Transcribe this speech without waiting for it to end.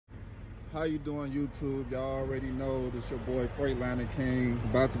How you doing, YouTube? Y'all already know this your boy Freightliner King,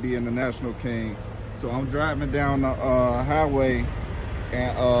 about to be International King. So I'm driving down the highway,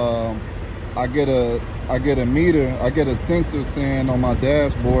 and I get a meter, I get a sensor saying on my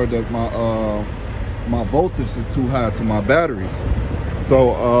dashboard that my voltage is too high to my batteries.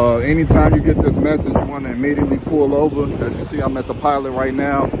 So anytime you get this message, you want to immediately pull over. As you see, I'm at the Pilot right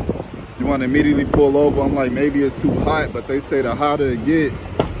now. You want to immediately pull over. I'm like, maybe it's too hot, but they say the hotter it get,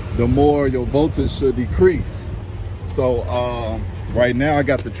 the more your voltage should decrease. So right now I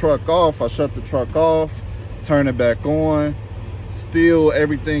got the truck off. I shut the truck off, turn it back on. Still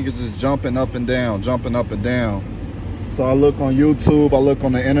everything is just jumping up and down, jumping up and down. So I look on YouTube, I look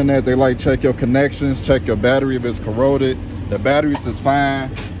on the internet. They like, check your connections, check your battery if it's corroded. The batteries is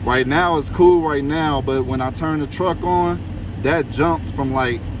fine. Right now it's cool right now, but when I turn the truck on, that jumps from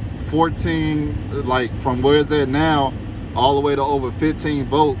like 14, like from where it's at now, all the way to over 15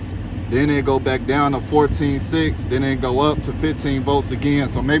 volts. Then it go back down to 14.6, then it go up to 15 volts again.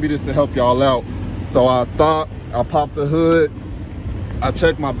 So maybe this will help y'all out. So I stop, I pop the hood, I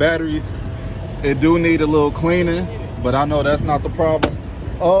check my batteries. It do need a little cleaning, but I know that's not the problem.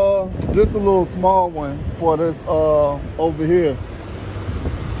 Just a little small one for this over here.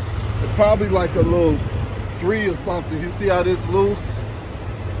 It's probably like a little 3 or something. You see how this loose?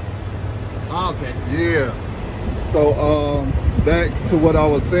 Oh, okay. Yeah. So back to what I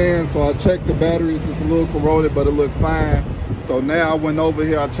was saying. So I checked the batteries. It's a little corroded, but it looked fine. So now I went over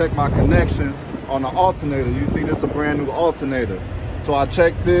here, I checked my connections on the alternator. You see this is a brand new alternator. So I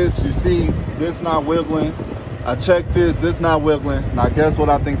checked this, you see this not wiggling. I checked this not wiggling. Now guess what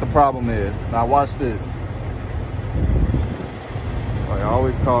I think the problem is. Now watch this. I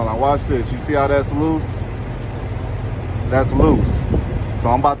always call, now watch this. You see how that's loose? That's loose. So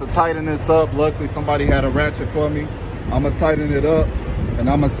I'm about to tighten this up. Luckily somebody had a ratchet for me. I'm gonna tighten it up and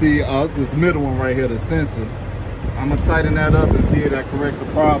I'm gonna see it's this middle one right here, the sensor. I'm gonna tighten that up and see if that correct the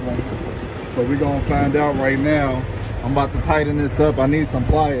problem. So we're gonna find out right now. I'm about to tighten this up. I need some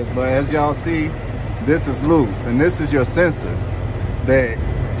pliers, but as y'all see, this is loose, and this is your sensor that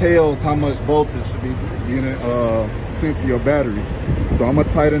tells how much voltage should be sent to your batteries. So I'm gonna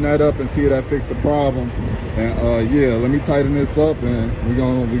tighten that up and see if that fixed the problem. And yeah, let me tighten this up and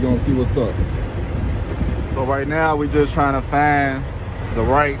we're gonna see what's up. So right now we're just trying to find the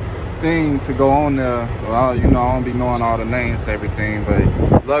right thing to go on there. Well, you know, I don't be knowing all the names to everything,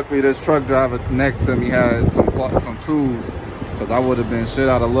 but luckily this truck driver next to me had some tools, because I would have been shit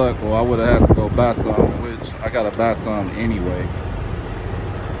out of luck, or I would have had to go buy some, which I gotta buy some anyway.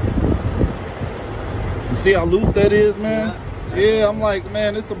 You see how loose that is, man? Yeah, I'm like,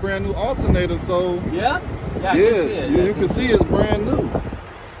 man, it's a brand new alternator, so yeah, you can see it's brand new.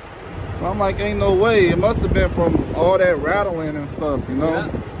 So I'm like, ain't no way. It must have been from all that rattling and stuff, you know?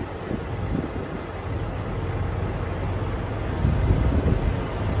 Yeah.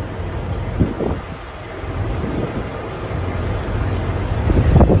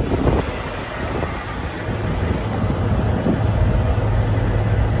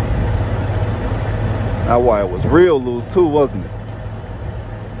 That wire was real loose too, wasn't it?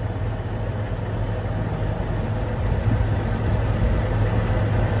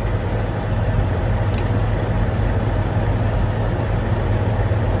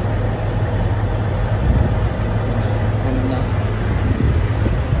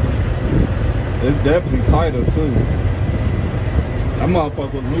 It's definitely tighter too. That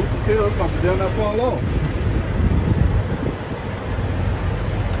motherfucker was loose as hell. It's about to damn that fall off.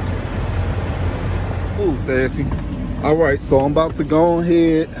 Ooh, sassy. All right, so I'm about to go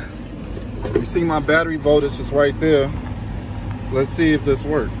ahead. You see my battery voltage is right there. Let's see if this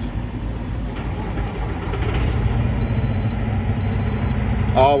works.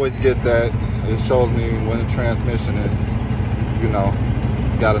 I always get that. It shows me when the transmission is, you know,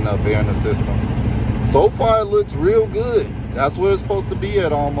 got enough air in the system. So far it looks real good. That's where it's supposed to be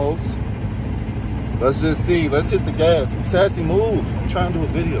at almost. Let's just see. Let's hit the gas. Sassy, move. I'm trying to do a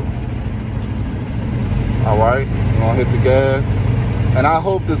video. All right, I'm gonna hit the gas. And I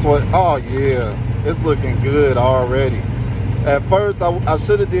hope this one, oh yeah, it's looking good already. At first, I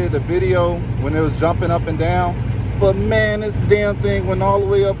should have did the video when it was jumping up and down, but man, this damn thing went all the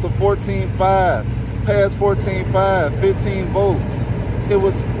way up to 14.5, past 14.5, 15 volts. It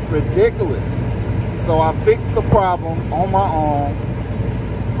was ridiculous. So I fixed the problem on my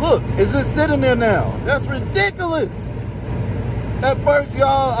own. Look, it's just sitting there now. That's ridiculous. At first,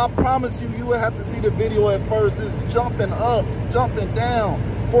 y'all, I promise you, you would have to see the video at first. It's jumping up, jumping down,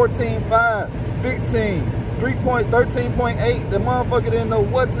 14.5, 15, 13.8. The motherfucker didn't know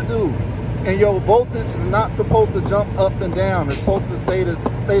what to do. And your voltage is not supposed to jump up and down. It's supposed to stay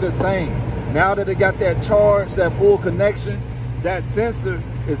the same. Now that it got that charge, that full connection, that sensor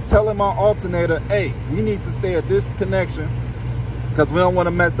is telling my alternator, hey, we need to stay at this connection because we don't want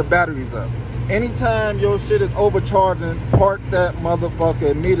to mess the batteries up. Anytime your shit is overcharging, park that motherfucker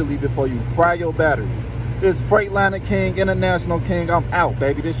immediately before you fry your batteries. It's Freightliner King, International King. I'm out,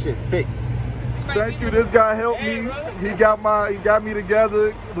 baby. This shit fixed. Thank you. This guy helped me. He got me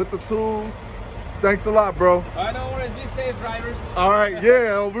together with the tools. Thanks a lot, bro. I don't want to be safe, drivers. All right,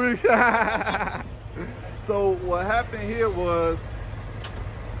 yeah. So what happened here was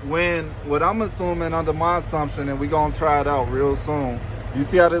what I'm assuming under my assumption, and we're gonna try it out real soon. You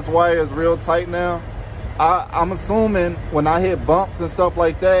see how this wire is real tight now? I'm assuming when I hit bumps and stuff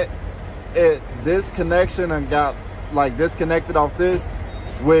like that, this connection and got like disconnected off this,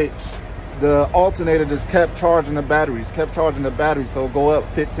 which the alternator just kept charging the batteries, so it'll go up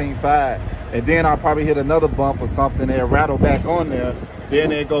 15.5. And then I'll probably hit another bump or something, it'll rattle back on there,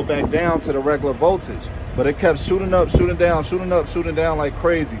 then it'll go back down to the regular voltage. But it kept shooting up, shooting down, shooting up, shooting down like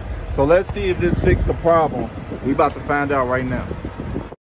crazy. So let's see if this fixed the problem. We about to find out right now.